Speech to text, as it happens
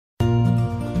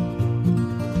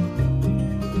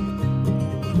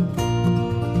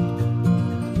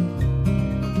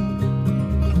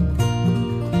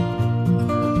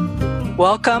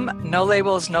Welcome, No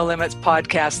Labels, No Limits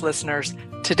podcast listeners.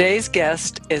 Today's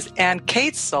guest is Ann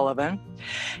Cates Sullivan.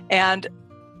 And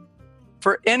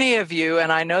for any of you,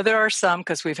 and I know there are some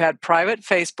because we've had private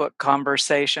Facebook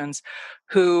conversations,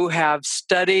 who have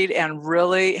studied and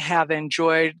really have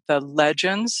enjoyed the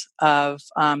legends of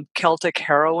Celtic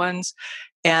heroines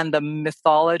and the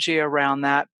mythology around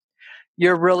that,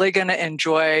 you're really going to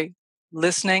enjoy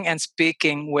listening and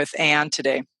speaking with Ann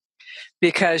today,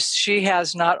 because she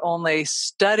has not only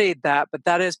studied that, but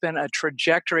that has been a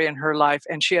trajectory in her life.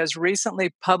 And she has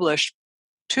recently published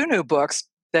 2 new books,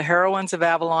 The Heroines of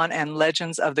Avalon and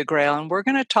Legends of the Grail. And we're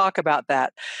going to talk about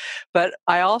that. But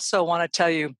I also want to tell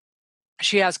you,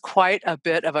 she has quite a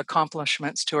bit of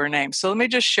accomplishments to her name. So let me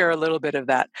just share a little bit of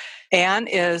that. Ann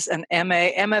is an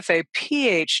MA, MFA,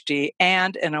 PhD,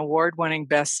 and an award-winning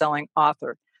best-selling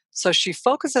author. So she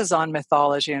focuses on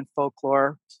mythology and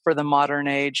folklore for the modern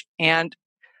age. And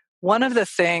one of the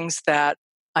things that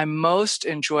I most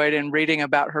enjoyed in reading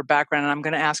about her background, and I'm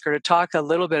going to ask her to talk a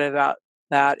little bit about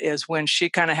that, is when she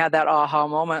kind of had that aha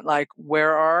moment, like,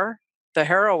 where are the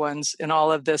heroines in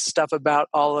all of this stuff about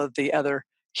all of the other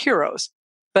heroes?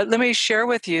 But let me share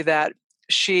with you that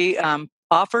she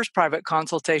offers private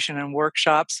consultation and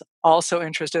workshops, also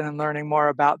interested in learning more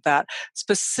about that,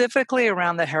 specifically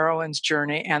around the heroine's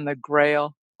journey and the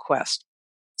Grail quest.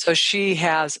 So she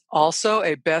has also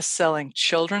a best-selling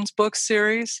children's book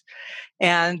series.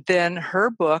 And then her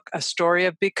book, A Story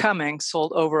of Becoming,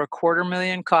 sold over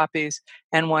 250,000 copies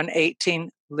and won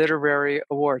 18 literary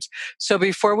awards. So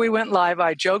before we went live,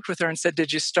 I joked with her and said,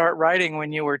 "Did you start writing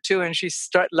when you were 2?" And she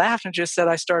laughed and just said,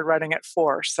 "I started writing at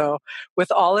 4." So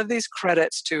with all of these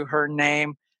credits to her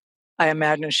name, I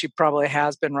imagine she probably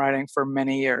has been writing for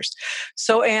many years.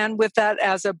 So, Ann, with that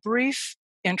as a brief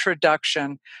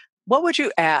introduction, what would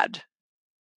you add?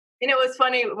 You know, it was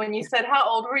funny when you said, how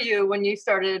old were you when you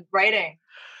started writing?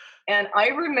 And I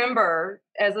remember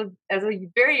as a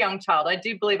very young child, I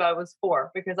do believe I was 4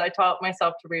 because I taught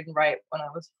myself to read and write when I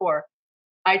was 4.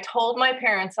 I told my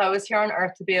parents I was here on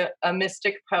earth to be a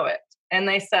mystic poet. And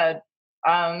they said,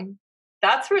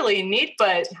 that's really neat,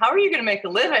 but how are you going to make a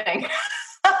living?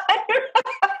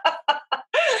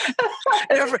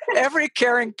 Every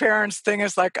caring parent's thing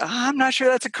is like, I'm not sure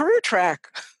that's a career track.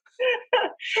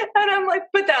 And I'm like,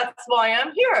 but that's why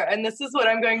I'm here. And this is what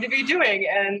I'm going to be doing.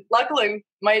 And luckily,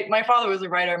 my father was a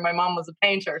writer. My mom was a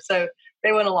painter. So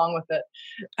they went along with it.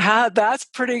 That's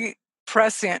pretty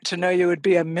prescient to know you would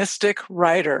be a mystic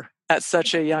writer at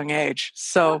such a young age.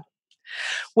 So,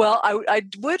 well, I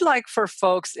would like for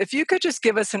folks, if you could just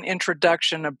give us an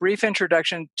introduction, a brief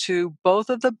introduction to both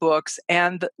of the books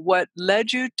and what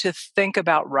led you to think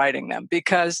about writing them,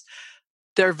 because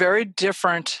they're very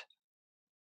different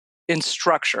in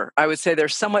structure. I would say they're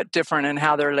somewhat different in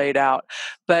how they're laid out.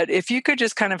 But if you could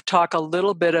just kind of talk a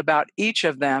little bit about each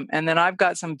of them, and then I've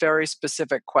got some very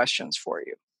specific questions for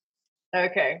you.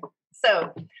 Okay.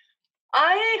 So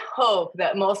I hope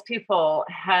that most people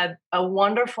had a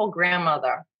wonderful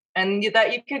grandmother and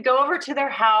that you could go over to their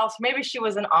house. Maybe she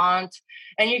was an aunt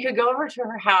and you could go over to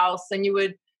her house and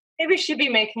maybe she'd be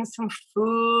making some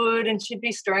food and she'd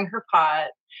be stirring her pot.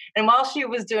 And while she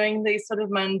was doing these sort of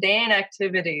mundane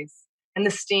activities and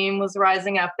the steam was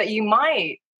rising up, that you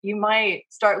might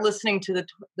start listening to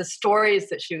the stories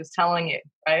that she was telling you,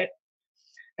 right?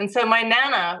 And so my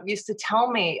Nana used to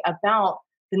tell me about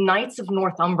the Knights of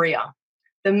Northumbria,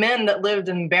 the men that lived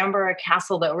in Bamborough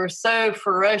Castle that were so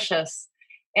ferocious,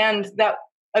 and that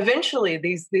eventually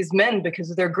these men,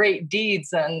 because of their great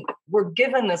deeds, and were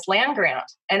given this land grant.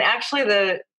 And actually,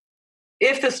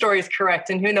 if the story is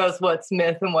correct, and who knows what's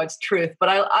myth and what's truth, but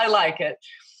I like it.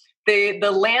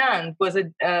 The land was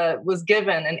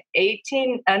given in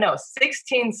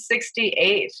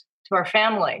 1668 to our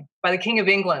family by the King of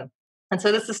England, and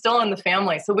so this is still in the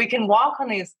family. So we can walk on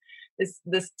this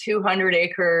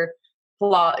 200-acre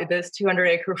plot, this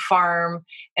 200-acre farm,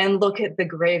 and look at the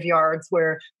graveyards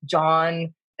where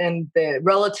John and the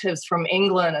relatives from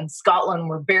England and Scotland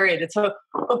were buried. And so,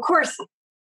 of course,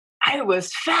 I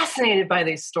was fascinated by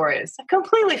these stories,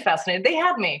 completely fascinated. They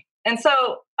had me. And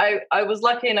so I was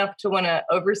lucky enough to win an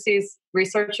overseas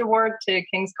research award to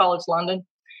King's College London.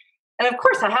 And of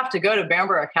course, I have to go to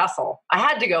Bamborough Castle. I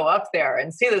had to go up there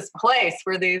and see this place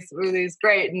where these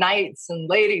great knights and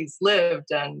ladies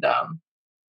lived, and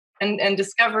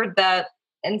discovered that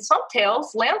in some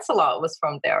tales, Lancelot was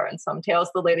from there, and some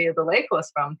tales, the Lady of the Lake was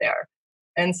from there.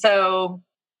 And so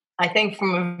I think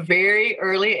from a very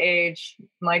early age,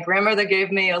 my grandmother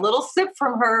gave me a little sip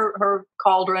from her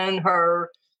cauldron, her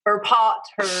pot,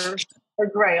 her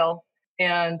grail.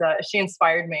 And she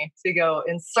inspired me to go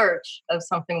in search of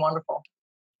something wonderful.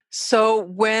 So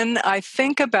when I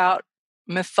think about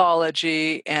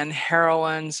mythology and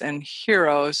heroines and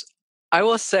heroes, I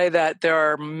will say that there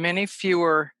are many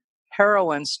fewer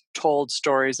heroines told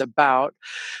stories about,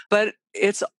 but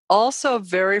it's also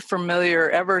very familiar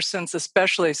ever since,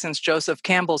 especially since Joseph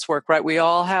Campbell's work, right? We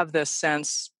all have this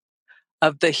sense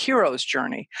of the hero's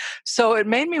journey. So it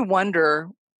made me wonder,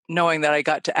 knowing that I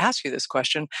got to ask you this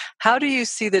question, how do you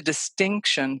see the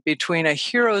distinction between a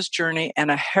hero's journey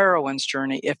and a heroine's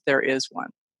journey, if there is one?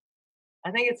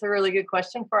 I think it's a really good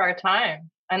question for our time.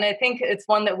 And I think it's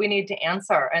one that we need to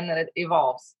answer and that it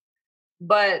evolves.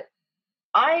 But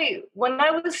when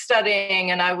I was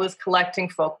studying and I was collecting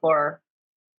folklore,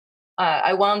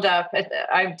 I wound up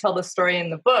I tell the story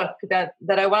in the book that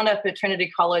I wound up at Trinity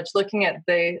College looking at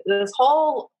this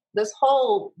whole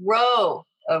row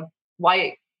of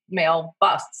white male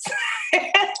busts.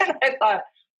 And I thought,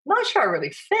 I'm not sure I really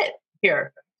fit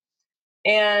here.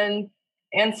 And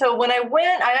so when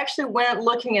I actually went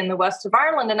looking in the west of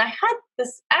Ireland, and I had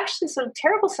this actually sort of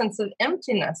terrible sense of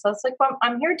emptiness. I was like, well,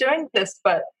 I'm here doing this,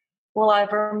 but will I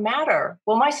ever matter?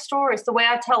 Will my stories, the way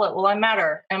I tell it, will I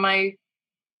matter? Am I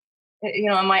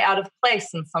out of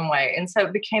place in some way? And so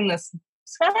it became this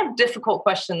kind of difficult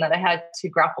question that I had to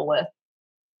grapple with.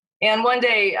 And one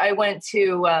day I went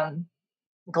to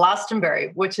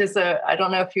Glastonbury, which is I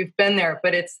don't know if you've been there,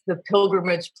 but it's the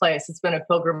pilgrimage place. It's been a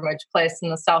pilgrimage place in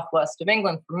the southwest of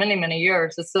England for many, many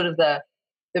years. It's sort of the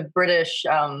British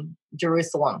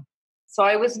Jerusalem. So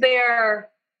I was there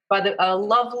by a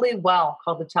lovely well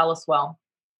called the Chalice Well.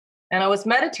 And I was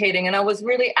meditating and I was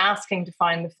really asking to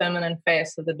find the feminine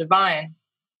face of the divine.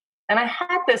 And I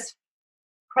had this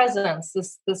presence,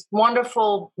 this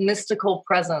wonderful mystical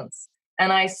presence.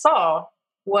 And I saw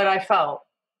what I felt.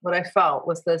 What I felt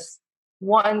was this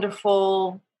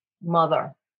wonderful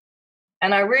mother.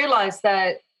 And I realized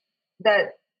that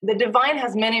the divine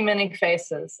has many, many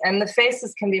faces. And the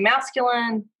faces can be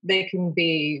masculine, they can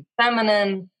be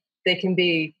feminine, they can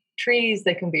be trees,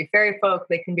 they can be fairy folk,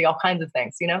 they can be all kinds of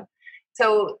things,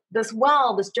 So this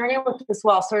journey with this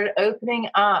well started opening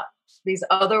up these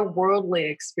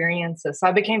otherworldly experiences. So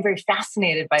I became very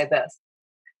fascinated by this.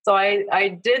 So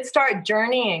I did start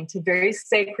journeying to very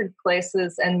sacred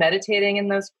places and meditating in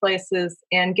those places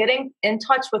and getting in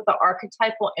touch with the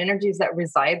archetypal energies that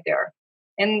reside there.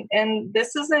 And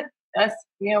this is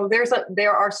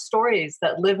there are stories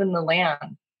that live in the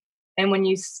land. And when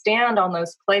you stand on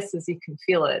those places, you can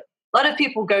feel it. A lot of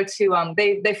people go to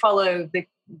they follow the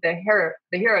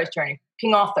hero's journey,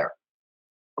 King Arthur.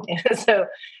 So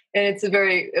it's a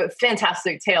very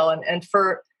fantastic tale. And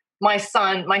for my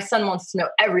son wants to know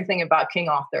everything about King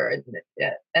Arthur,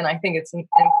 and I think it's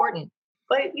important.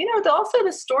 But also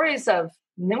the stories of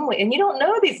Nimue, and you don't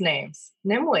know these names.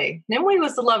 Nimue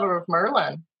was the lover of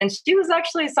Merlin, and she was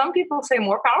actually, some people say,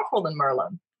 more powerful than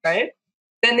Merlin, right?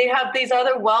 Then they have these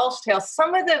other Welsh tales.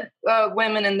 Some of the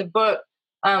women in the book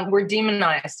were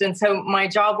demonized, and so my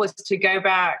job was to go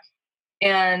back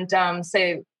and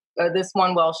say this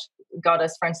one Welsh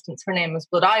goddess, for instance, her name is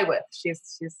Blodeuwedd. She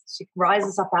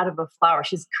rises up out of a flower.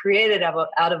 She's created out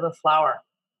of a flower,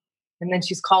 and then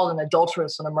she's called an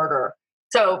adulteress and a murderer.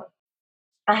 So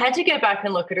I had to go back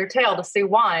and look at her tale to see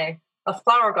why a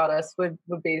flower goddess would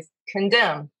be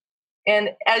condemned. And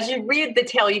as you read the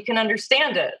tale, you can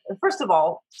understand it. First of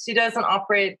all, she doesn't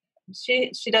operate.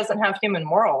 She doesn't have human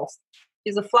morals.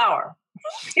 She's a flower.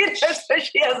 So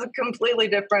she has a completely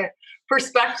different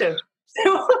perspective.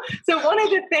 So one of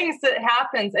the things that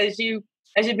happens as you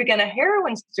begin a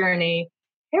heroine's journey,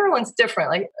 heroine's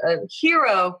different. Like a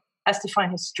hero has to find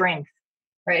his strength,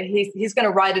 right? He's going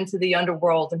to ride into the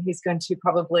underworld, and he's going to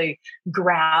probably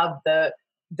grab the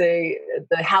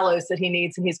hallows that he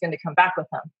needs, and he's going to come back with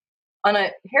them. On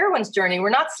a heroine's journey, we're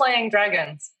not slaying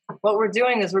dragons. What we're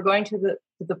doing is we're going to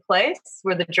the place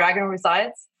where the dragon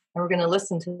resides, and we're going to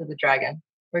listen to the dragon.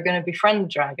 We're going to befriend the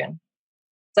dragon.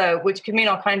 So, which can mean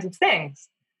all kinds of things.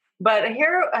 But a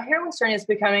heroine's journey is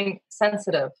becoming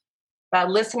sensitive, about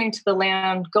listening to the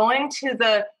land,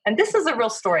 and this is a real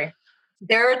story.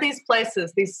 There are these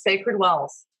places, these sacred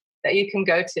wells that you can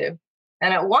go to.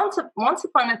 And at once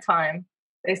upon a time,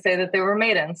 they say that there were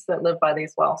maidens that lived by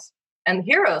these wells. And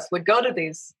heroes would go to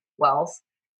these wells,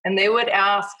 and they would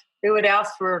ask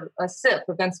for a sip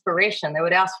of inspiration. They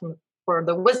would ask for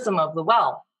the wisdom of the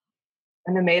well.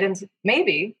 And the maidens,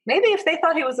 maybe if they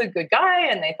thought he was a good guy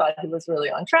and they thought he was really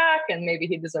on track and maybe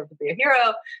he deserved to be a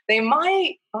hero, they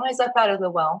might rise up out of the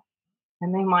well,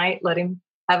 and they might let him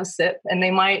have a sip, and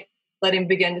they might let him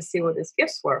begin to see what his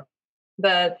gifts were.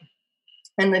 And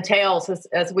the tales,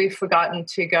 as we've forgotten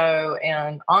to go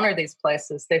and honor these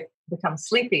places, they've become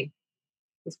sleepy.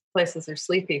 these places are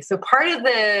sleepy. So part of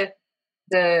the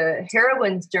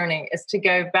heroine's journey is to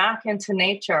go back into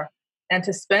nature and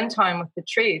to spend time with the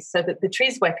trees so that the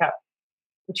trees wake up.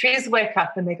 The trees wake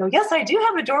up and they go, yes, I do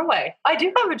have a doorway. I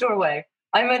do have a doorway.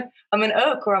 I'm an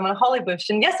oak or I'm a holly bush.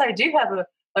 And yes, I do have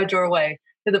a doorway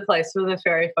to the place where the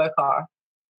fairy folk are.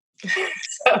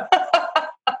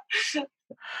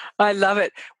 I love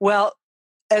it. Well,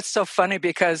 it's so funny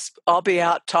because I'll be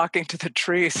out talking to the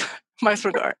trees. My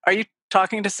husband goes, are you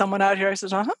talking to someone out here? I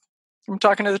said, uh-huh. I'm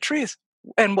talking to the trees.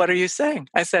 And what are you saying?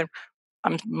 I said,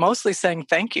 I'm mostly saying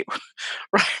thank you,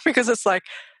 right? Because it's like,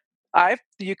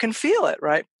 you can feel it,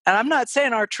 right? And I'm not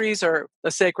saying our trees are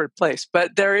a sacred place,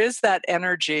 but there is that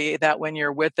energy that when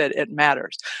you're with it, it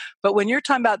matters. But when you're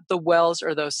talking about the wells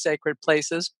or those sacred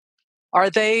places, are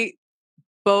they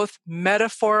both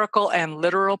metaphorical and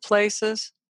literal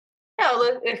places? Yeah,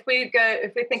 if we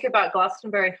think about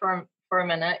Glastonbury for a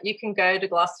minute, you can go to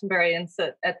Glastonbury and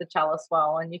sit at the Chalice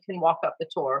Well, and you can walk up the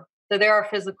Tor. So there are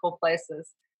physical places.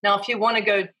 Now, if you want to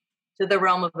go to the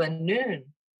realm of Annwn,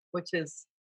 which is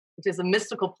a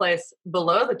mystical place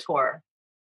below the Tor,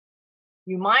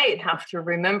 you might have to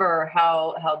remember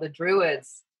how the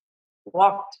Druids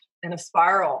walked in a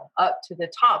spiral up to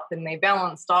the top, and they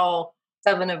balanced all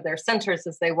 7 of their centers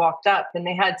as they walked up, and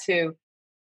they had to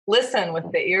listen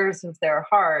with the ears of their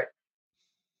heart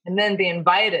and then be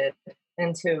invited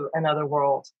into another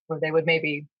world where they would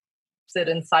maybe sit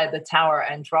inside the tower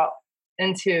and drop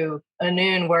into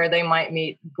Annwn, where they might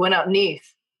meet Gwyneth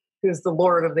Neath, who's the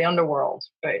lord of the underworld,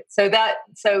 right? So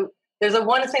there's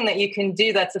one thing that you can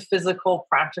do that's a physical,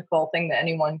 practical thing that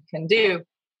anyone can do.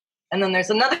 And then there's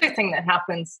another thing that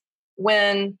happens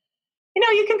when,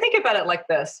 you can think about it like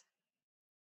this.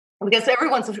 Because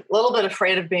everyone's a little bit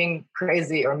afraid of being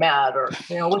crazy or mad or,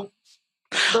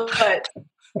 but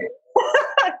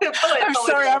I'm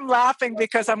sorry, I'm laughing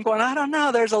because I'm going, I don't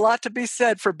know. There's a lot to be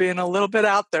said for being a little bit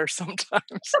out there sometimes. Well,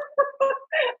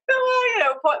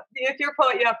 if you're a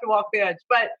poet, you have to walk the edge.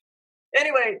 But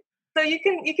anyway, so you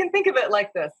can think of it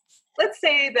like this. Let's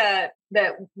say that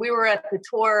we were at the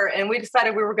Tor and we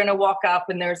decided we were going to walk up,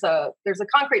 and there's a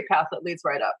concrete path that leads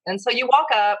right up. And so you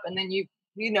walk up, and then you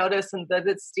notice and that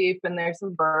it's steep, and there's a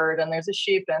bird and there's a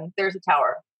sheep and there's a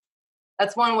tower.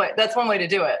 That's one way to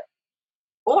do it.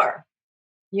 Or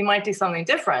you might do something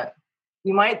different.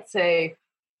 You might say,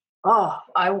 oh,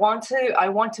 I want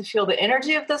to feel the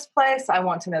energy of this place. I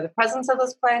want to know the presence of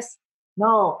this place.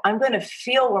 No, I'm going to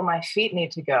feel where my feet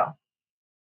need to go.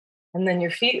 And then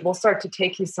your feet will start to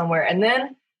take you somewhere. And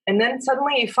then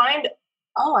suddenly you find,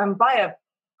 oh, I'm by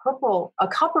a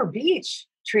copper beech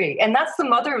tree. And that's the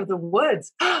mother of the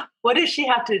woods. What does she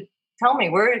have to tell me?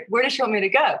 Where does she want me to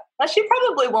go? Now, she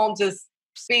probably won't just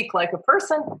speak like a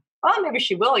person. Oh, maybe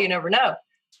she will. You never know.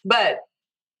 But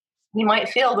you might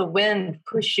feel the wind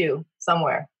push you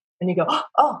somewhere. And you go,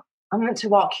 oh, I'm meant to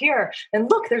walk here. And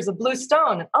look, there's a blue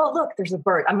stone. Oh, look, there's a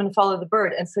bird. I'm going to follow the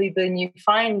bird. And so then you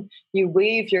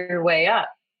weave your way up.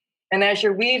 And as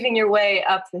you're weaving your way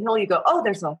up the hill, you go, oh,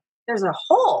 there's a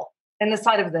hole in the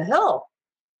side of the hill.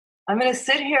 I'm going to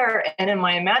sit here, and in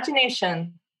my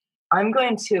imagination, I'm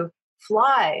going to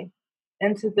fly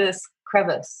into this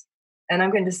crevice, and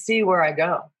I'm going to see where I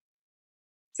go.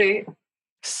 See?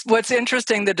 What's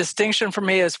interesting, the distinction for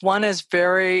me is one is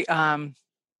very,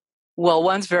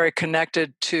 one's very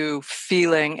connected to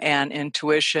feeling and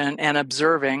intuition and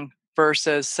observing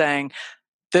versus saying,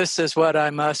 this is what I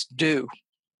must do,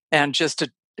 and just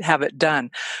to have it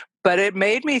done. But it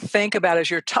made me think about, as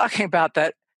you're talking about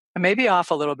that, I may be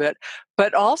off a little bit,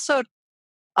 but also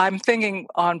I'm thinking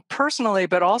on personally,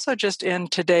 but also just in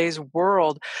today's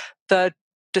world, the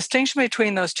distinction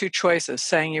between those two choices,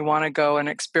 saying you want to go and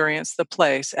experience the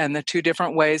place and the two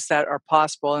different ways that are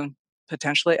possible and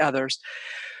potentially others.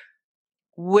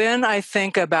 When I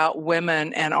think about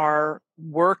women and our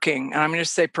working, and I'm going to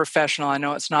say professional, I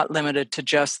know it's not limited to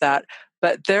just that,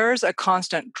 but there's a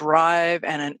constant drive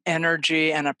and an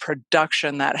energy and a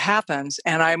production that happens.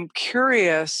 And I'm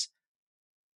curious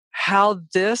how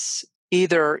this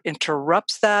either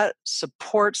interrupts that,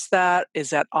 supports that,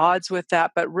 is at odds with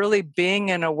that, but really being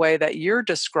in a way that you're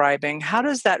describing, how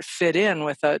does that fit in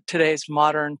with today's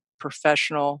modern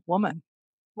professional woman?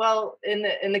 Well, in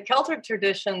the Celtic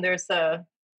tradition, there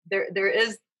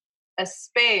is a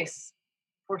space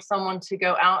for someone to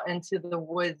go out into the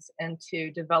woods and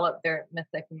to develop their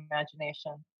mythic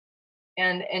imagination.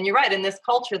 And you're right, in this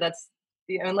culture, that's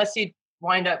unless you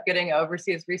wind up getting an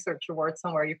overseas research award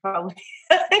somewhere, you probably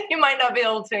you might not be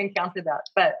able to encounter that.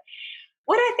 But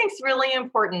what I think is really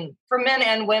important for men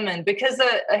and women, because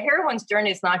a heroine's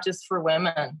journey is not just for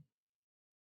women.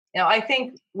 I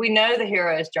think we know the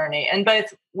hero's journey, and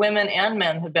both women and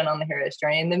men have been on the hero's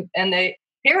journey, and the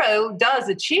hero does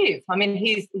achieve. I mean,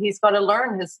 he's got to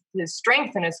learn his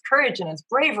strength and his courage and his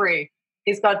bravery.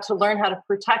 He's got to learn how to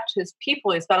protect his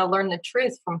people. He's got to learn the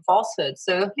truth from falsehood.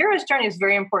 So the hero's journey is a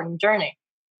very important journey.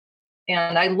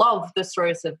 And I love the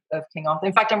stories of King Arthur.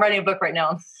 In fact, I'm writing a book right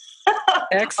now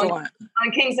Excellent.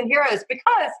 on kings and heroes,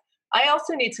 because I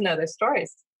also need to know their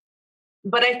stories.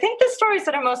 But I think the stories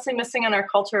that are mostly missing in our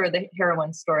culture are the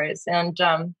heroine stories. And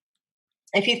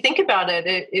if you think about it,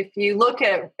 if you look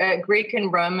at Greek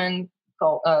and Roman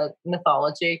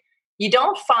mythology, you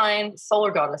don't find solar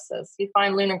goddesses. You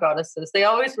find lunar goddesses. They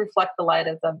always reflect the light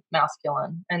of the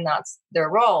masculine, and that's their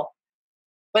role.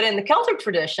 But in the Celtic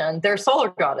tradition, they're solar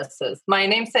goddesses. My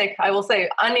namesake, I will say,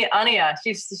 Anya. Anya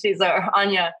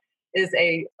is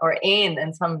or Ain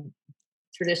in some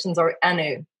traditions, or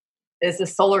Anu is a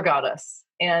solar goddess.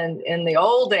 And in the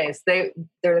old days,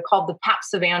 they're called the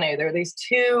Paps of Anu. They're these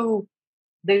two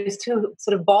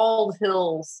sort of bald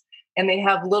hills, and they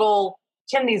have little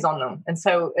chimneys on them. And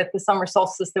so at the summer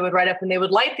solstice, they would ride up and they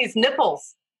would light these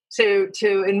nipples to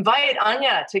invite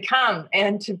Anya to come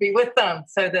and to be with them,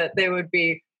 so that they would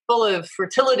be full of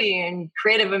fertility and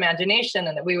creative imagination,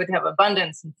 and that we would have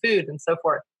abundance and food and so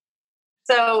forth.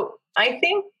 So I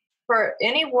think for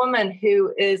any woman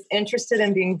who is interested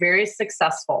in being very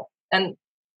successful, and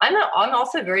I'm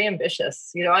also very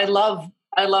ambitious. I love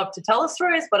to tell the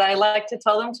stories, but I like to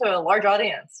tell them to a large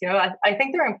audience. I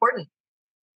think they're important.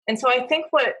 And so I think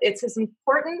it's as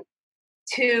important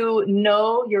to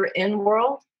know your in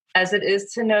world as it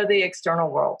is to know the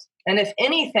external world. And if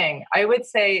anything, I would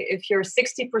say if you're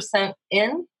 60%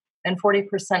 in and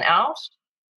 40% out,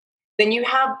 then you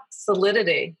have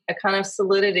solidity, a kind of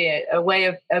solidity, a way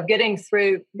of getting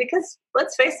through. Because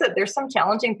let's face it, there's some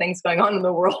challenging things going on in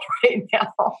the world right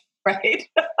now, right?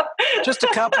 Just a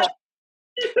couple.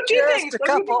 Just a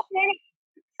couple.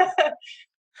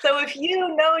 So if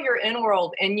you know your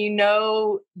in-world, and you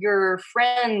know your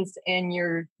friends and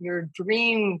your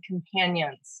dream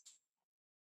companions,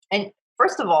 and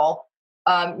first of all,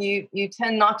 you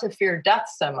tend not to fear death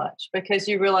so much, because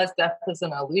you realize death is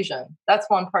an illusion. That's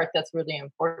one part that's really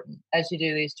important as you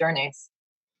do these journeys.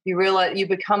 You realize you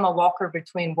become a walker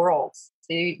between worlds.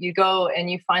 So you go and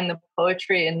you find the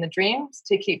poetry in the dreams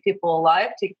to keep people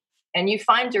alive, and you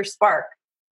find your spark.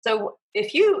 So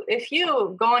if you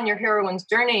go on your heroine's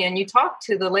journey and you talk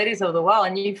to the ladies of the well,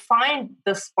 and you find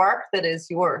the spark that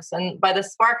is yours, and by the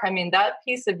spark, I mean that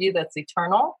piece of you that's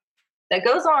eternal, that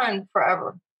goes on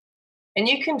forever. And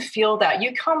you can feel that.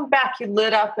 You come back, you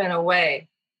lit up in a way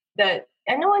and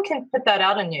no one can put that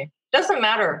out in you. Doesn't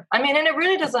matter. I mean, and it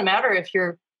really doesn't matter if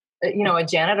you're, a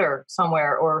janitor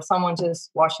somewhere, or someone just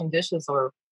washing dishes,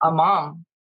 or a mom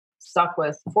stuck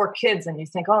with 4 kids, and you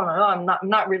think, oh no, I'm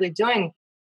not really doing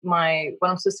what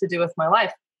I'm supposed to do with my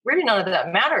life. Really, none of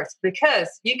that matters, because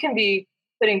you can be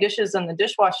putting dishes in the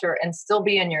dishwasher and still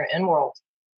be in your in-world.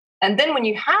 And then when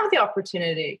you have the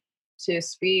opportunity to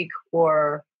speak,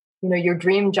 or your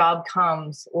dream job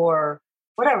comes, or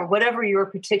whatever your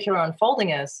particular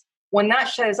unfolding is, when that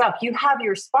shows up, you have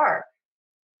your spark,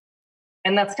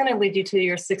 and that's going to lead you to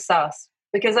your success,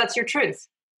 because that's your truth.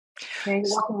 You're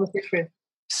walking with your truth.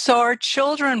 So are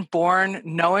children born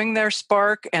knowing their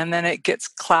spark and then it gets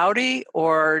cloudy,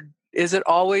 or is it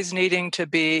always needing to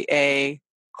be a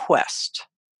quest?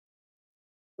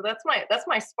 So that's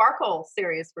my Sparkle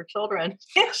series for children.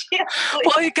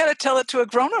 Well, you got to tell it to a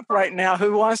grown-up right now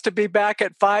who wants to be back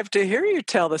at 5 to hear you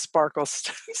tell the Sparkle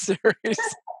series.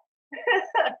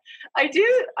 I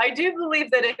do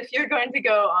believe that if you're going to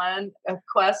go on a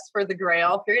quest for the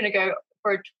Grail, if you're going to go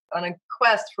on a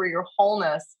quest for your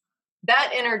wholeness,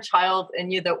 that inner child in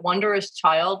you, that wondrous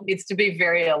child, needs to be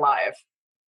very alive.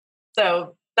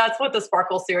 So that's what the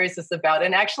Sparkle series is about.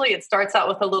 And actually, it starts out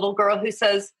with a little girl who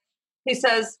says her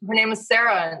name is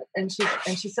Sarah, and she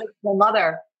says to her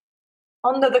mother,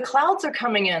 "Oh no, the clouds are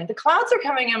coming in. The clouds are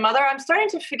coming in, Mother. I'm starting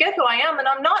to forget who I am, and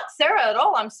I'm not Sarah at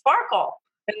all. I'm Sparkle."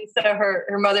 And so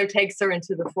her mother takes her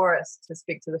into the forest to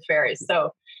speak to the fairies.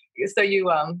 So you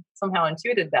somehow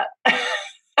intuited that.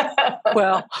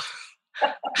 Well.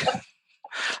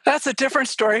 That's a different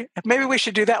story. Maybe we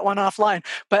should do that one offline.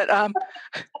 But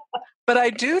I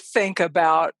do think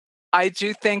that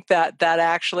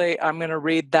actually I'm going to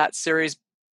read that series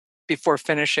before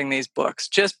finishing these books,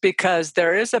 just because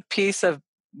there is a piece of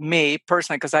me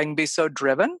personally, because I can be so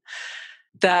driven,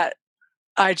 that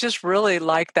I just really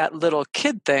like that little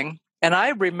kid thing. And I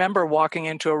remember walking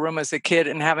into a room as a kid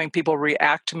and having people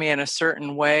react to me in a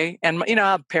certain way. And,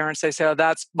 parents, they say, "Oh,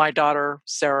 that's my daughter,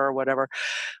 Sarah," or whatever.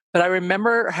 But I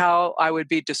remember how I would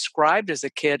be described as a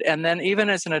kid. And then even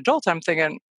as an adult, I'm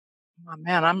thinking, oh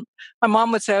man, my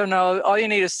mom would say, oh no, all you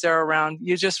need is Sarah around.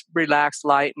 You just relax,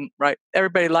 light, and right.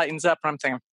 Everybody lightens up. And I'm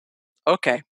thinking,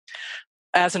 okay.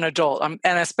 As an adult, and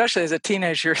especially as a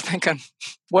teenager, you're thinking,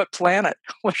 what planet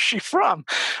was she from?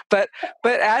 But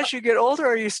as you get older,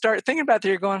 or you start thinking about that,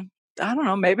 you're going, I don't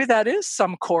know, maybe that is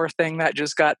some core thing that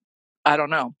just got, I don't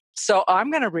know. So I'm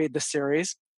going to read the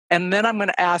series, and then I'm going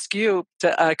to ask you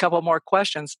a couple more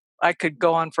questions. I could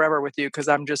go on forever with you because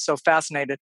I'm just so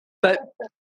fascinated. But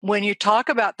when you talk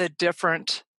about the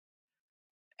different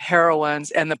heroines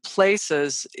and the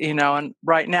places, and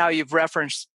right now you've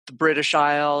referenced the British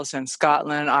Isles and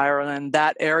Scotland, Ireland,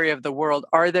 that area of the world.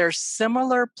 Are there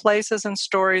similar places and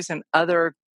stories in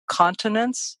other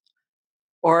continents,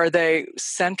 or are they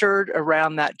centered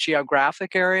around that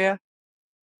geographic area?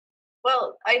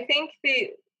 Well, I think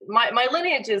my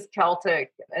lineage is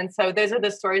Celtic, and so those are the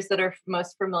stories that are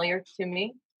most familiar to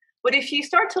me. But if you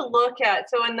start to look at,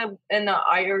 so in the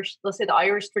Irish, let's say the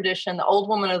Irish tradition, the old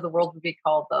woman of the world would be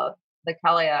called the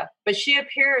Cailleach, but she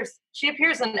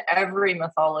appears in every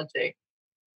mythology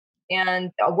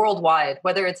and worldwide,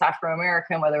 whether it's Afro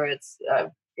American, whether it's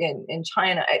in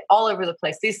China, all over the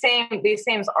place. These same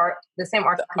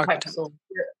archetypes.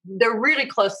 They're really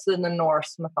close to the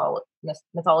Norse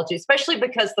mythology, especially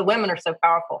because the women are so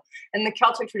powerful. In the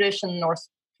Celtic tradition, Norse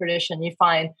tradition, you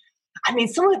find, I mean,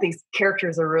 some of these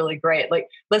characters are really great. Like,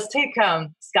 let's take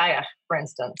Skaya, for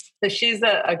instance. So she's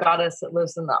a goddess that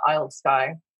lives in the Isle of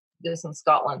Skye, just in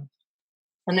Scotland.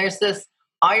 And there's this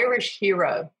Irish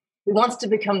hero who wants to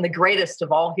become the greatest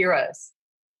of all heroes.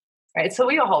 Right. So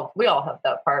we all have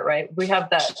that part, right? We have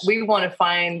that. We want to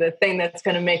find the thing that's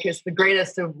going to make us the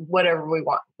greatest of whatever we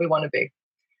want to be.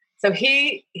 So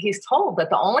he's told that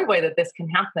the only way that this can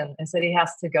happen is that he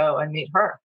has to go and meet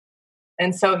her.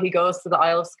 And so he goes to the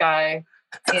Isle of Skye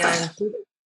and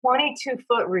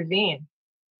 22-foot ravine,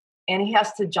 and he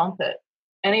has to jump it.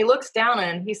 And he looks down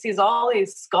and he sees all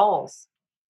these skulls,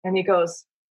 and he goes,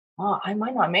 "Oh, I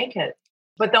might not make it."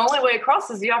 But the only way across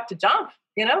is you have to jump,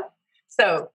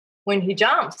 So when he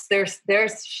jumps, there's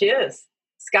she is,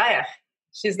 Skaya.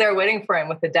 She's there waiting for him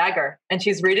with a dagger, and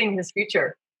she's reading his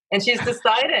future. And she's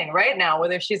deciding right now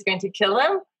whether she's going to kill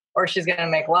him, or she's going to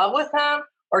make love with him,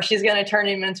 or she's going to turn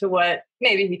him into what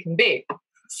maybe he can be.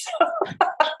 So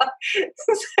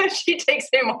she takes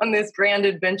him on this grand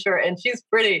adventure, and she's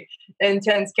pretty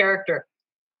intense character.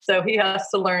 So he has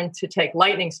to learn to take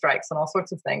lightning strikes and all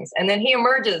sorts of things. And then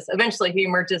eventually he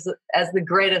emerges as the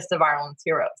greatest of Ireland's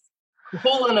heroes,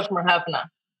 Hulan of Merhavna.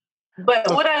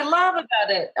 But what I love about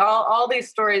it, all these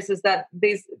stories, is that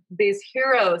these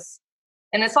heroes,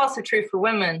 and it's also true for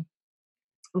women,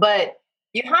 but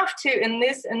you have to, in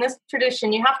this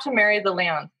tradition, you have to marry the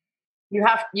land.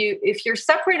 If you're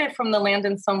separated from the land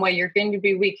in some way, you're going to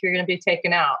be weak, you're going to be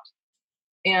taken out.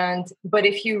 But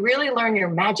if you really learn your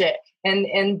magic,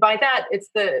 and by that, it's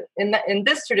in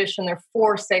this tradition, there are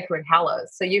 4 sacred hallows.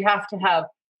 So you have to have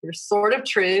your sword of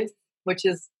truth, which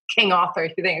is King Arthur.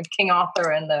 If you think of King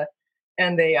Arthur and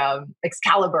the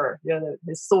Excalibur,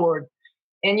 his sword,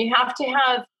 and you have to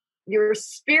have your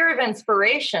spear of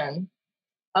inspiration,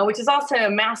 which is also a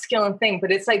masculine thing,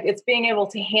 but it's being able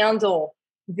to handle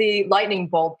the lightning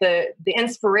bolt, the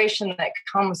inspiration that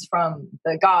comes from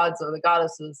the gods or the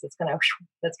goddesses that's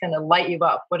going to light you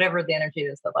up, whatever the energy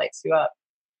is that lights you up.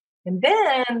 And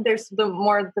then there's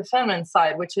the feminine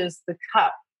side, which is the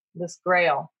cup, this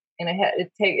grail. And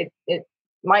it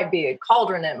might be a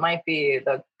cauldron, it might be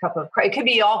the cup of it could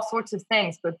be all sorts of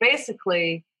things, but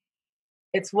basically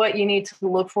it's what you need to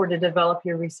look for to develop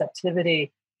your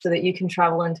receptivity so that you can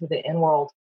travel into the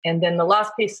in-world. And then the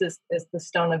last piece is the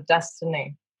stone of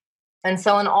destiny. And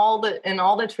so in all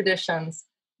the traditions,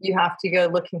 you have to go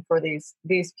looking for these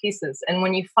pieces. And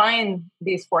when you find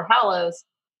these 4 hallows,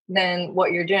 then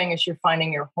what you're doing is you're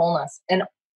finding your wholeness. And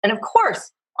of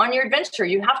course, on your adventure,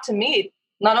 you have to meet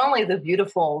not only the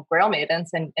beautiful Grail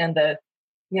maidens and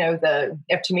you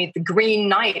have to meet the Green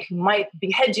Knight who might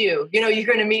behead you. You're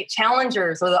going to meet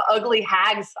challengers or the ugly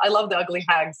hags. I love the ugly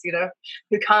hags,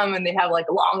 who come and they have like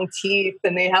long teeth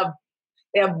and they have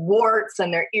warts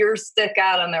and their ears stick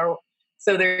out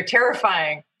so they're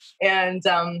terrifying. And,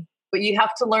 but you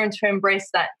have to learn to embrace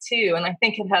that too. And I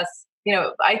think it has,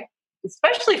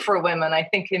 especially for women, I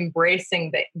think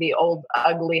embracing the old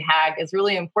ugly hag is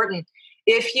really important.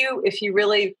 If you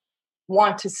really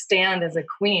want to stand as a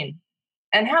queen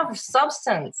and have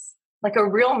substance, like a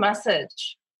real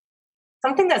message,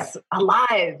 something that's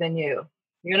alive in you,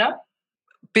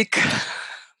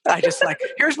 I just like,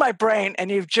 here's my brain, and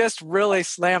you've just really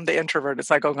slammed the introvert. It's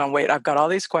like, oh, wait, I've got all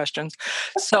these questions.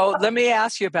 So let me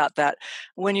ask you about that.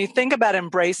 When you think about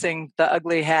embracing the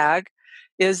ugly hag,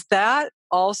 is that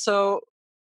also,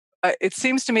 it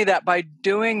seems to me that by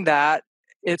doing that,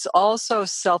 it's also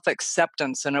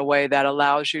self-acceptance in a way that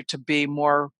allows you to be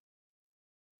more,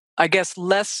 I guess,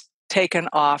 less taken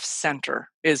off center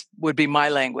would be my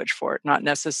language for it, not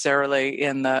necessarily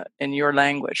in your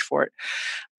language for it.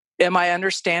 Am I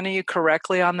understanding you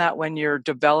correctly on that when you're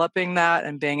developing that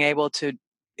and being able to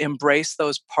embrace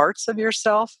those parts of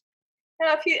yourself?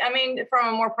 Yeah, from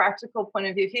a more practical point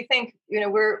of view, if you think,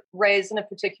 we're raised in a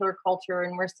particular culture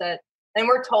and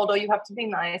we're told, oh, you have to be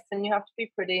nice and you have to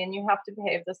be pretty and you have to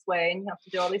behave this way and you have to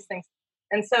do all these things.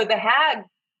 And so the hag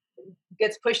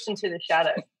gets pushed into the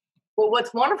shadows. Well,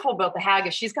 what's wonderful about the hag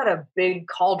is she's got a big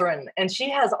cauldron and she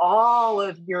has all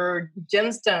of your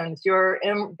gemstones, your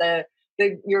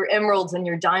emeralds and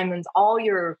your diamonds, all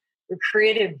your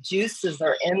creative juices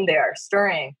are in there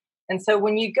stirring. And so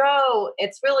when you go,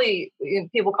 it's really,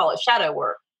 people call it shadow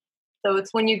work. So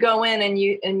it's when you go in and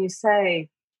you say,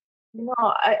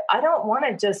 I don't want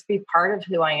to just be part of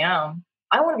who I am.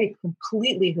 I want to be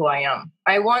completely who I am.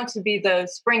 I want to be the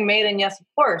spring maiden, yes, of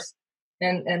course,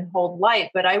 and hold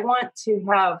light, but I want to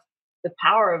have the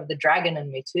power of the dragon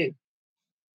in me too.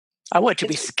 I want to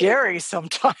be scary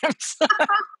sometimes.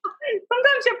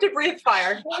 Sometimes you have to breathe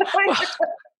fire.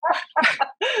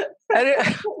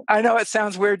 I know it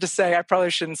sounds weird to say. I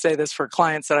probably shouldn't say this for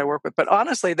clients that I work with, but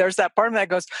honestly, there's that part of me that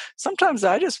goes, sometimes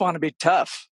I just want to be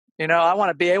tough. I want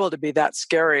to be able to be that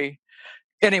scary.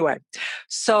 Anyway,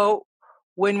 so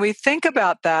when we think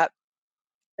about that,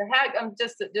 the hag,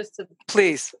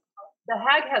 please. The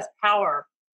hag has power,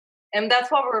 and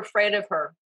that's why we're afraid of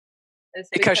her.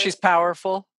 Because she's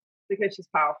powerful? Because she's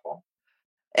powerful.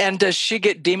 And does she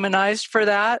get demonized for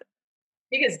that?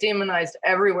 She gets demonized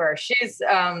everywhere. She's,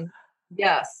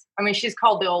 yes. She's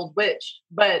called the old witch,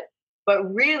 but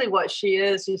really what she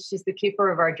is she's the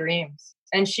keeper of our dreams.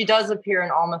 And she does appear in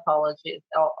all mythology,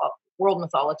 world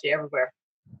mythology everywhere.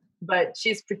 But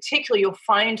she's particularly, you'll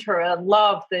find her. I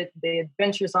love the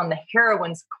adventures on the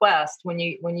heroine's quest when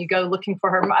you go looking for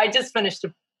her. I just finished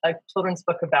a children's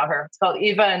book about her. It's called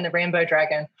Eva and the Rainbow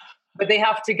Dragon. But they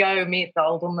have to go meet the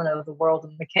old woman of the world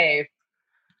in the cave.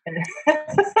 And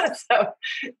so,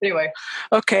 anyway.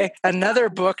 Okay, another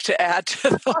book to add to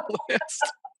the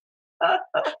list.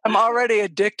 I'm already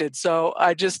addicted, so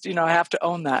I just, I have to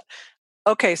own that.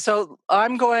 Okay, so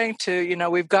I'm going to,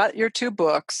 we've got your two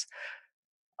books.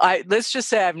 Let's just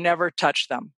say I've never touched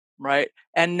them, right?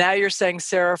 And now you're saying,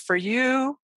 Sarah, for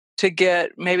you to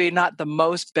get maybe not the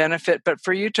most benefit, but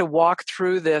for you to walk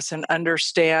through this and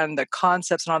understand the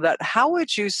concepts and all that, how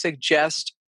would you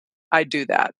suggest I do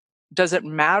that? Does it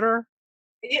matter?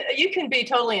 You can be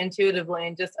totally intuitively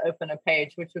and just open a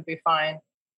page, which would be fine.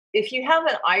 If you have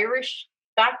an Irish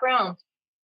background,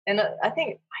 and I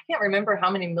can't remember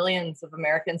how many millions of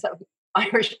Americans have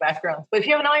Irish backgrounds, but if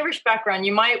you have an Irish background,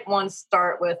 you might want to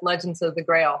start with Legends of the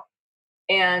Grail.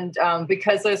 And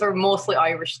because those are mostly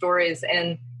Irish stories.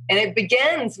 And it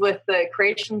begins with the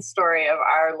creation story of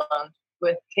Ireland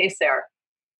with Césaire.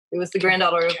 It was the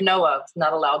granddaughter of Noah, was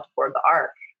not allowed to board the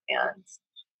ark. And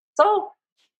so,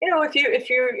 if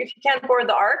you can't board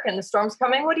the ark and the storm's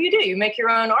coming, what do? You make your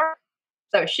own ark.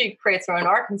 So she creates her own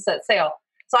ark and sets sail.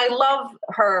 So I love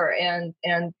her, and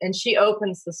she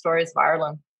opens the stories of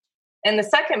Ireland. And the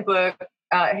second book,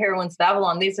 Heroines of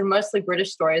Avalon, these are mostly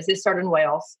British stories. They start in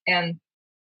Wales, and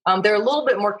they're a little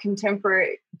bit more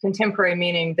contemporary,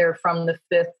 meaning they're from the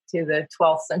 5th to the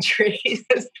 12th centuries.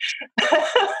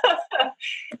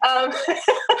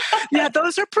 Yeah,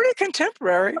 those are pretty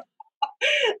contemporary.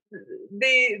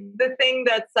 The thing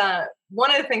that's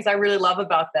one of the things I really love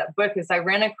about that book is I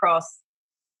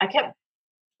kept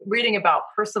reading about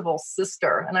Percival's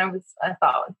sister, and I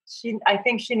thought I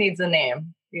think she needs a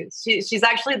name. She's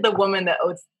actually the woman that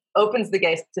opens the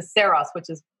gates to Saros, which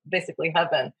is basically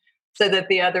heaven, so that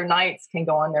the other knights can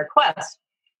go on their quest.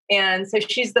 And so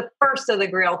she's the first of the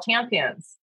Grail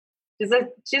champions. She's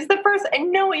the first,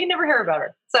 and no, you never hear about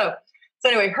her. So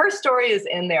anyway, her story is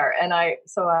in there, and I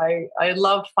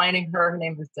loved finding her. Her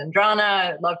name is Dendrana.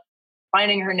 I loved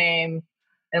finding her name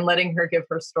and letting her give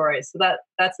her story. So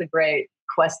that's a great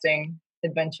questing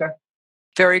adventure.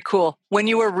 Very cool. When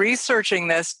you were researching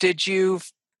this, did you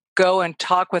go and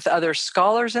talk with other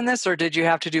scholars in this, or did you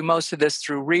have to do most of this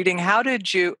through reading?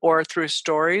 Or through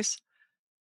stories?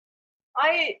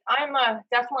 I'm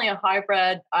definitely a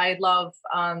hybrid. I love,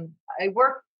 I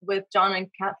work with John and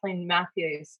Kathleen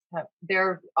Matthews.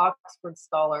 They're Oxford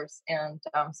scholars. And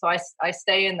so I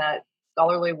stay in that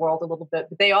scholarly world a little bit,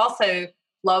 but they also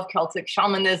love Celtic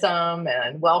shamanism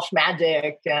and Welsh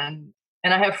magic, and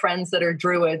I have friends that are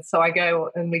druids, so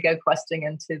we go questing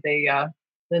into the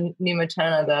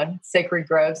Numatona, the sacred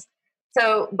groves.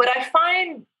 So, but I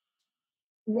find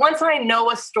once I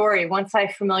know a story, once I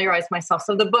familiarize myself,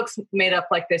 so the book's made up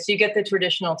like this: you get the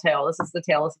traditional tale. This is the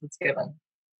tale as it's given,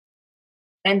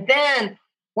 and then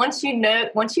once you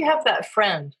have that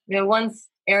friend, once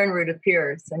Erin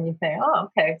appears, and you think, oh,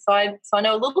 okay, so I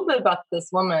know a little bit about this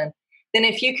woman. Then,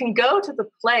 if you can go to the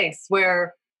place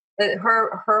where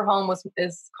her home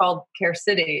is called Care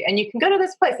City, and you can go to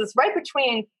this place. It's right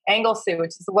between Anglesey,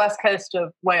 which is the west coast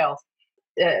of Wales.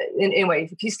 Anyway,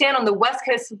 if you stand on the west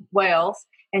coast of Wales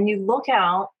and you look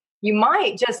out, you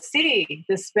might just see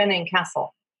the spinning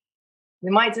castle.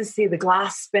 You might just see the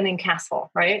glass spinning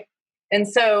castle, right? And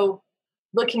so,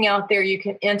 looking out there, you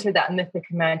can enter that mythic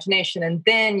imagination, and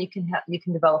then you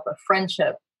can develop a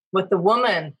friendship with the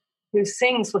woman who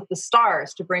sings with the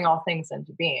stars to bring all things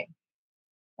into being.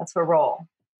 That's her role.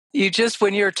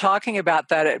 When you're talking about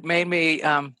that, it made me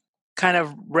kind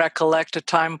of recollect a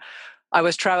time I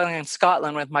was traveling in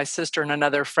Scotland with my sister and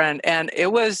another friend. And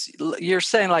you're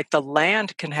saying like the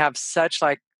land can have such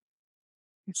like,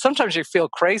 sometimes you feel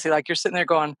crazy. Like you're sitting there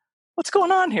going, what's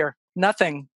going on here?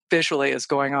 Nothing visually is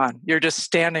going on. You're just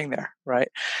standing there, right?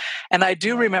 And I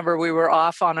do remember we were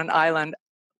off on an island,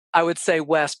 I would say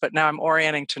west, but now I'm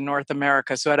orienting to North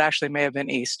America. So it actually may have been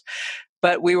east.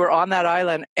 But we were on that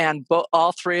island, and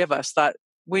all three of us thought,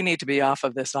 we need to be off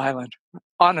of this island.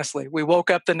 Honestly, we woke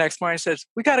up the next morning and said,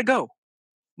 we got to go.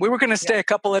 We were going to stay a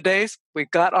couple of days. We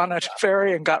got on a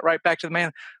ferry and got right back to the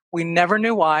mainland. We never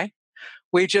knew why.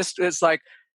 It's like,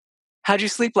 how'd you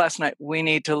sleep last night? We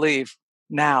need to leave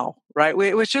now, right?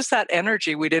 It was just that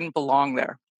energy. We didn't belong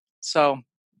there. So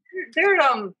there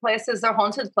are places, they're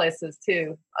haunted places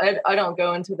too. I don't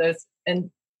go into this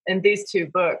in these two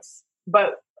books,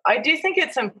 but I do think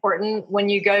it's important when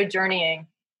you go journeying,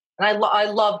 and I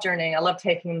love journeying. I love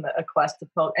taking a quest to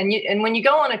pull. And when you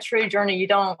go on a true journey, you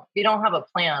don't have a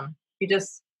plan. You're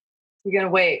going to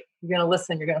wait. You're going to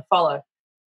listen. You're going to follow.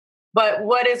 But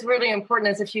what is really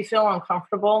important is if you feel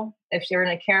uncomfortable, if you're in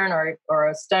a cairn or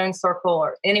a stone circle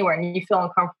or anywhere, and you feel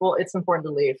uncomfortable, it's important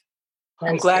to leave.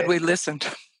 I'm glad we listened.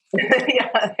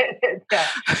 yeah.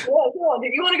 Well,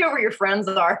 if you want to go where your friends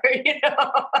are,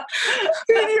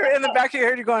 You're in the back of your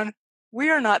head, you're going, we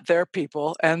are not their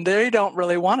people, and they don't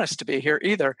really want us to be here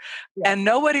either. Yeah. And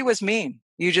nobody was mean.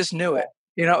 You just knew it.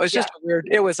 It was just weird.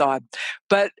 It was odd.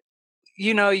 But,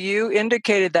 you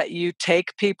indicated that you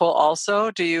take people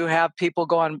also. Do you have people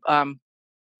go on,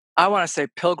 I want to say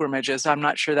pilgrimages. I'm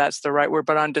not sure that's the right word,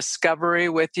 but on discovery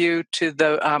with you to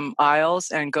the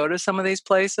Isles and go to some of these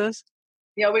places?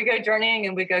 Yeah, we go journeying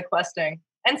and we go questing.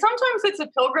 And sometimes it's a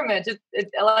pilgrimage.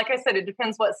 Like I said, it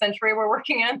depends what century we're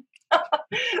working in.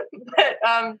 But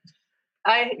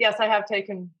I have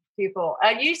taken people.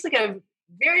 I usually go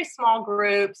very small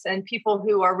groups and people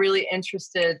who are really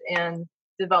interested in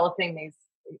developing these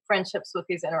friendships with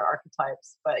these inner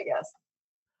archetypes. But yes,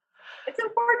 it's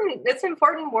important. It's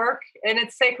important work, and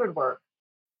it's sacred work.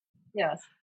 Yes.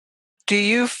 Do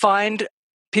you find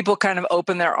people kind of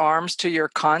open their arms to your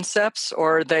concepts,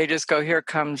 or they just go, here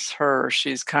comes her,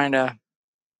 she's kind of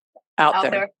out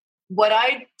there? What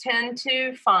I tend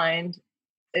to find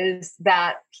is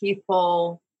that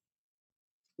people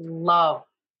love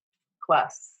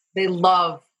quests. They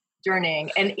love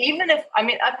journeying. And even if,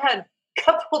 I've had a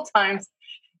couple times,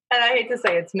 and I hate to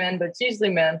say it's men, but it's usually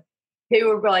men, who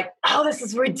were like, oh, this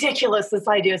is ridiculous, this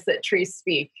idea is that trees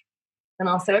speak. And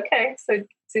I'll say, okay, so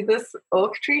see this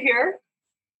oak tree here?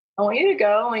 I want you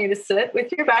to sit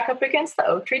with your back up against the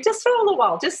oak tree, just for a little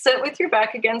while. Just sit with your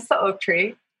back against the oak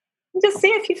tree and just see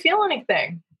if you feel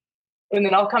anything. And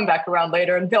then I'll come back around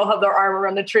later and they'll have their arm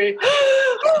around the tree.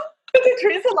 The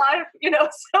tree's alive,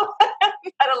 So I've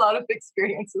had a lot of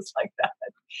experiences like that.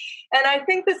 And I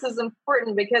think this is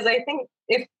important because I think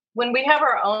when we have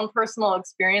our own personal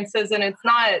experiences, and it's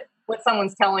not what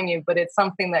someone's telling you, but it's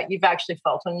something that you've actually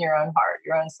felt in your own heart,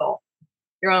 your own soul,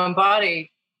 your own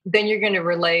body, then you're going to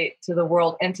relate to the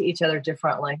world and to each other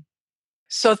differently.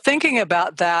 So thinking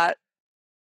about that,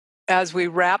 as we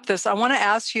wrap this, I want to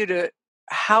ask you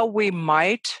how we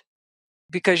might,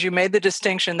 because you made the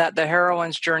distinction that the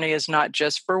heroine's journey is not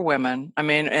just for women,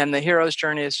 and the hero's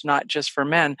journey is not just for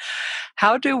men.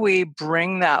 How do we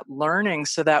bring that learning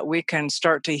so that we can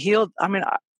start to heal?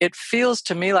 It feels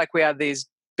to me like we have these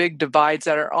big divides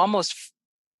that are almost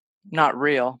not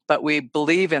real, but we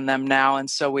believe in them now. And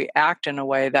so we act in a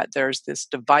way that there's this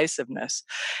divisiveness.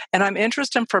 And I'm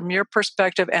interested from your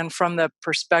perspective and from the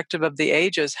perspective of the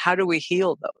ages, how do we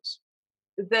heal those?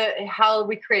 how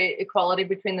we create equality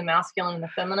between the masculine and the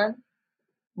feminine.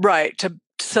 Right,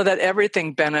 so that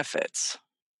everything benefits.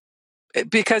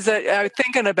 Because I'm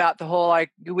thinking about the whole,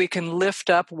 like, we can lift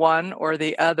up one or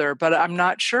the other, but I'm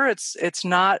not sure it's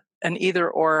not an either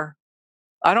or.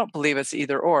 I don't believe it's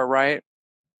either or, right?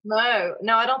 No,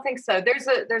 I don't think so. There's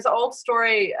an old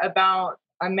story about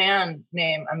a man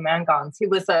named Amangons. He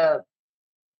was a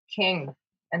king,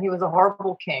 and he was a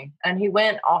horrible king. And he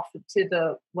went off to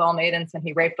the well maidens and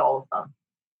he raped all of them.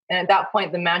 And at that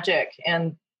point, the magic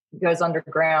and goes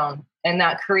underground, and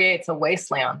that creates a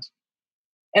wasteland.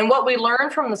 And what we learn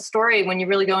from the story, when you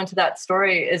really go into that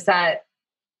story, is that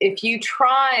if you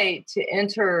try to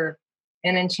enter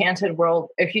an enchanted world,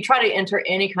 if you try to enter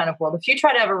any kind of world, if you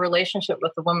try to have a relationship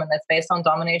with a woman that's based on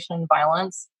domination and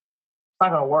violence, it's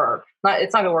not going to work.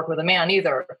 It's not going to work with a man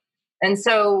either. And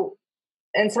so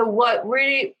what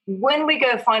really, when we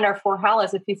go find our four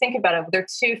hallows, if you think about it, they're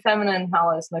two feminine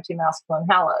hallows, no two masculine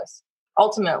hallows.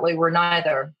 Ultimately, we're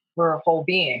neither. We're a whole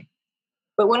being.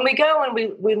 But when we go and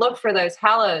we look for those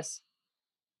hallows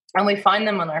and we find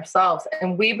them in ourselves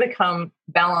and we become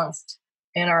balanced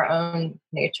in our own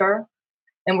nature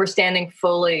and we're standing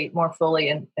more fully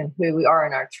in who we are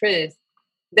in our truth,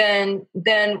 then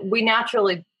we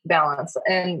naturally balance.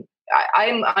 And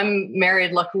I'm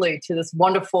married, luckily, to this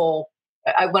wonderful,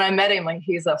 when I met him, like,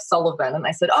 he's a Sullivan. And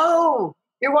I said, "Oh,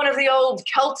 you're one of the old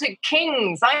Celtic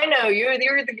kings. I know you're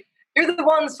the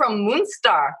ones from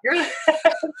Munster.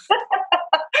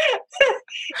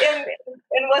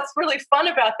 And what's really fun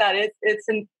about that is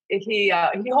he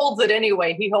holds it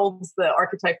anyway. He holds the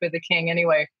archetype of the king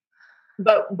anyway.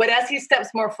 But as he steps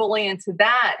more fully into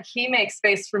that, he makes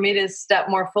space for me to step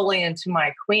more fully into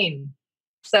my queen.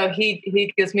 So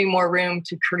he gives me more room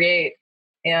to create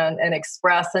and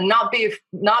express and not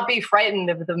be frightened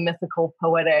of the mythical,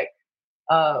 poetic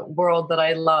world that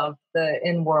I love, the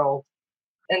in world.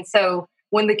 And so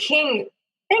when the king,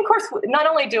 and of course, not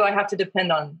only do I have to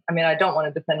depend on, I don't want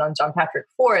to depend on John Patrick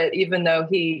for it, even though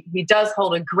he does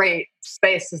hold a great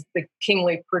space as the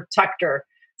kingly protector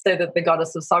so that the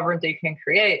goddess of sovereignty can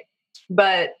create.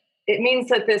 But it means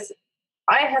that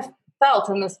I have felt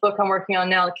in this book I'm working on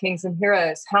now, Kings and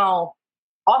Heroes, how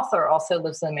author also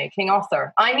lives in me, King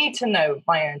Author. I need to know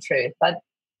my own truth.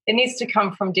 It needs to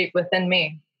come from deep within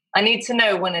me. I need to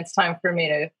know when it's time for me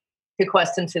to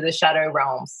quest into the shadow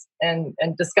realms and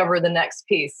discover the next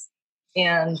piece.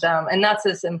 And that's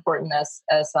as important as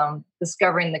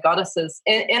discovering the goddesses.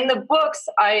 In the books,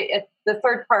 the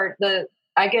third part,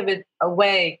 I give it a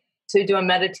way to do a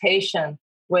meditation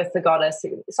with the goddess.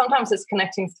 Sometimes it's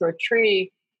connecting through a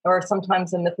tree or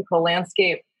sometimes a mythical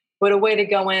landscape, but a way to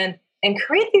go in and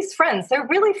create these friends. They're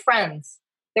really friends.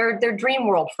 They're dream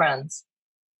world friends.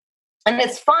 And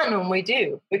it's fun when we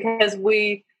do, because as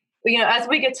we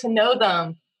get to know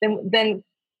them, then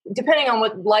depending on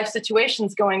what life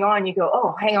situation's going on, you go,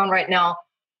 "Oh, hang on right now.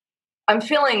 I'm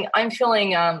feeling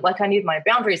like I need my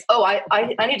boundaries. Oh,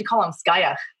 I need to call him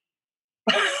Skaya."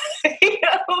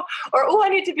 Or, "Oh, I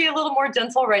need to be a little more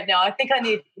gentle right now. I think I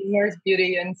need Mir's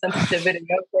beauty and sensitivity."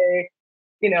 Okay.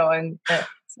 And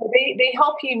so they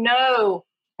help you know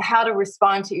how to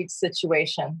respond to each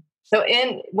situation. So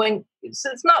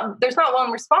there's not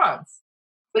one response,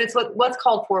 but it's what's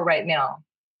called for right now.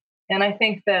 And I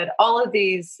think that all of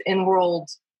these in-world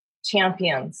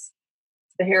champions,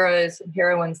 the heroes,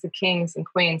 heroines, the kings and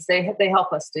queens, they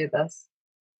help us do this.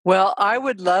 Well, I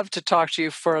would love to talk to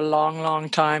you for a long, long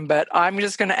time, but I'm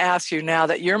just going to ask you now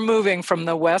that you're moving from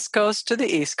the West Coast to the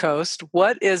East Coast,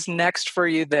 what is next for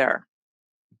you there?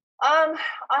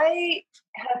 I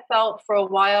have felt for a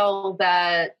while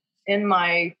that in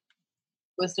my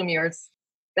wisdom years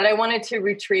that I wanted to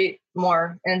retreat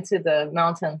more into the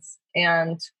mountains.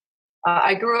 And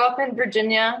I grew up in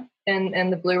Virginia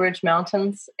in the Blue Ridge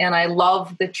Mountains, and I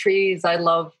love the trees. I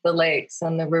love the lakes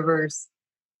and the rivers.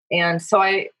 And so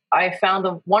I found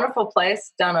a wonderful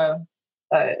place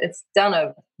it's down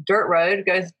a dirt road,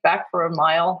 goes back for a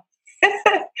mile.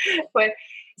 But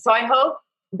so I hope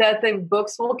that the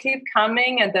books will keep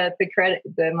coming and that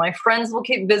my friends will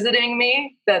keep visiting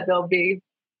me, that there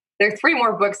are 3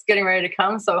 more books getting ready to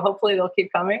come. So hopefully they'll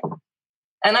keep coming.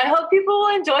 And I hope people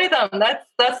will enjoy them.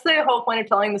 That's the whole point of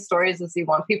telling the stories, is you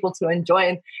want people to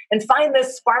enjoy and find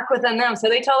this spark within them. So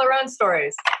they tell their own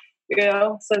stories,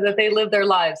 so that they live their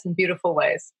lives in beautiful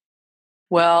ways.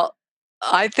 Well,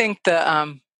 I think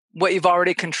what you've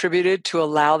already contributed to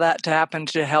allow that to happen,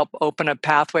 to help open a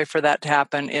pathway for that to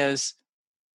happen, is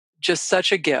just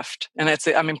such a gift. And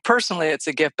personally, it's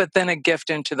a gift, but then a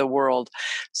gift into the world.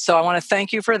 So I want to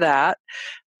thank you for that.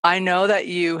 I know that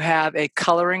you have a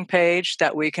coloring page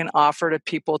that we can offer to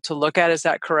people to look at. Is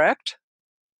that correct?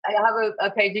 I have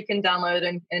a page you can download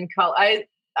and color. I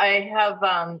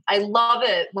love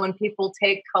it when people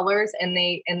take colors and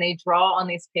they draw on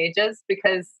these pages,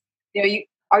 because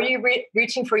are you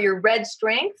reaching for your red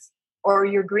strength or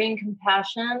your green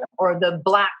compassion or the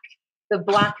black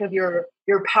of your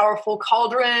powerful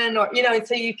cauldron, or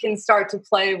so you can start to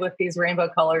play with these rainbow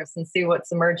colors and see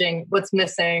what's emerging, what's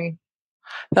missing.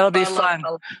 That'll be fun.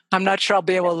 I'm not sure I'll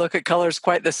be able to look at colors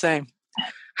quite the same.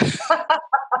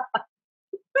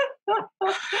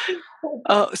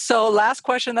 So last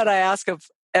question that I ask of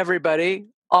everybody,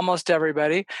 almost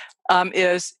everybody,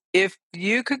 is if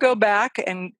you could go back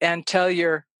and tell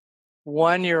your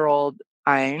 1-year-old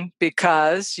Ayn,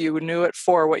 because you knew at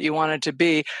 4 what you wanted to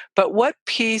be, but what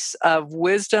piece of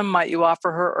wisdom might you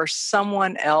offer her or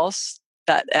someone else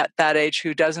that at that age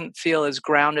who doesn't feel as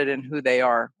grounded in who they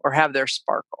are or have their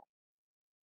sparkle?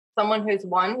 Someone who's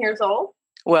 1 year old?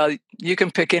 Well, you can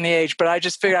pick any age, but I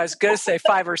just figured I was going to say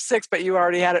 5 or 6, but you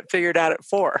already had it figured out at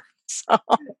 4. So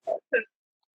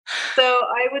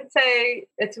I would say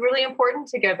it's really important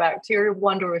to go back to your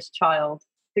wondrous child,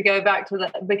 to go back to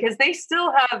that, because they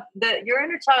still have your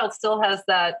inner child still has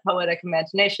that poetic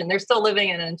imagination. They're still living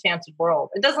in an enchanted world.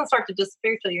 It doesn't start to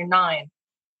disappear till you're 9.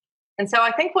 And so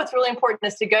I think what's really important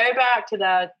is to go back to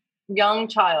that young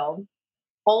child,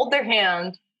 hold their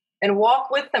hand, and walk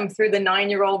with them through the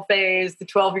 9-year-old phase, the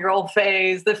 12-year-old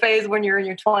phase, the phase when you're in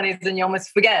your 20s and you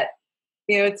almost forget.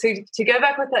 To go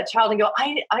back with that child and go,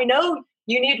 I know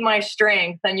you need my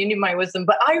strength and you need my wisdom,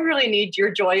 but I really need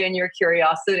your joy and your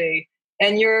curiosity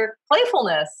and your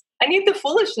playfulness. I need the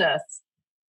foolishness.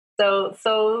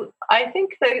 So I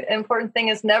think the important thing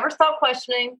is never stop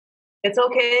questioning. It's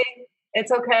okay.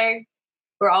 It's okay.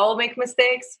 We're all make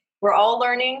mistakes. We're all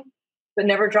learning, but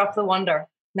never drop the wonder.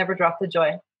 Never drop the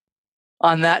joy.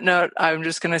 On that note, I'm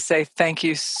just going to say thank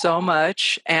you so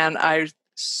much. And I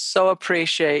so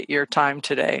appreciate your time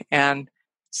today, and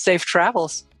safe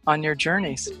travels on your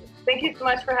journeys. Thank you so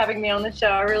much for having me on the show.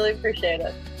 I really appreciate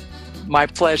it. My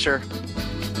pleasure.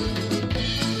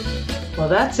 Well,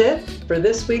 that's it for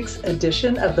this week's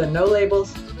edition of the No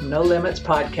Labels, No Limits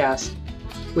podcast.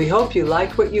 We hope you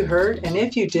liked what you heard, and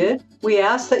if you did, we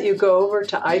ask that you go over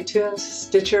to iTunes,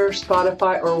 Stitcher,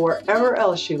 Spotify, or wherever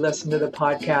else you listen to the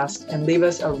podcast and leave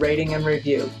us a rating and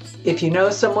review. If you know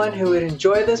someone who would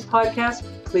enjoy this podcast,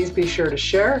 please be sure to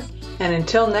share. And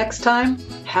until next time,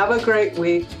 have a great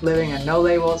week living a no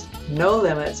labels, no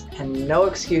limits, and no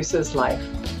excuses life.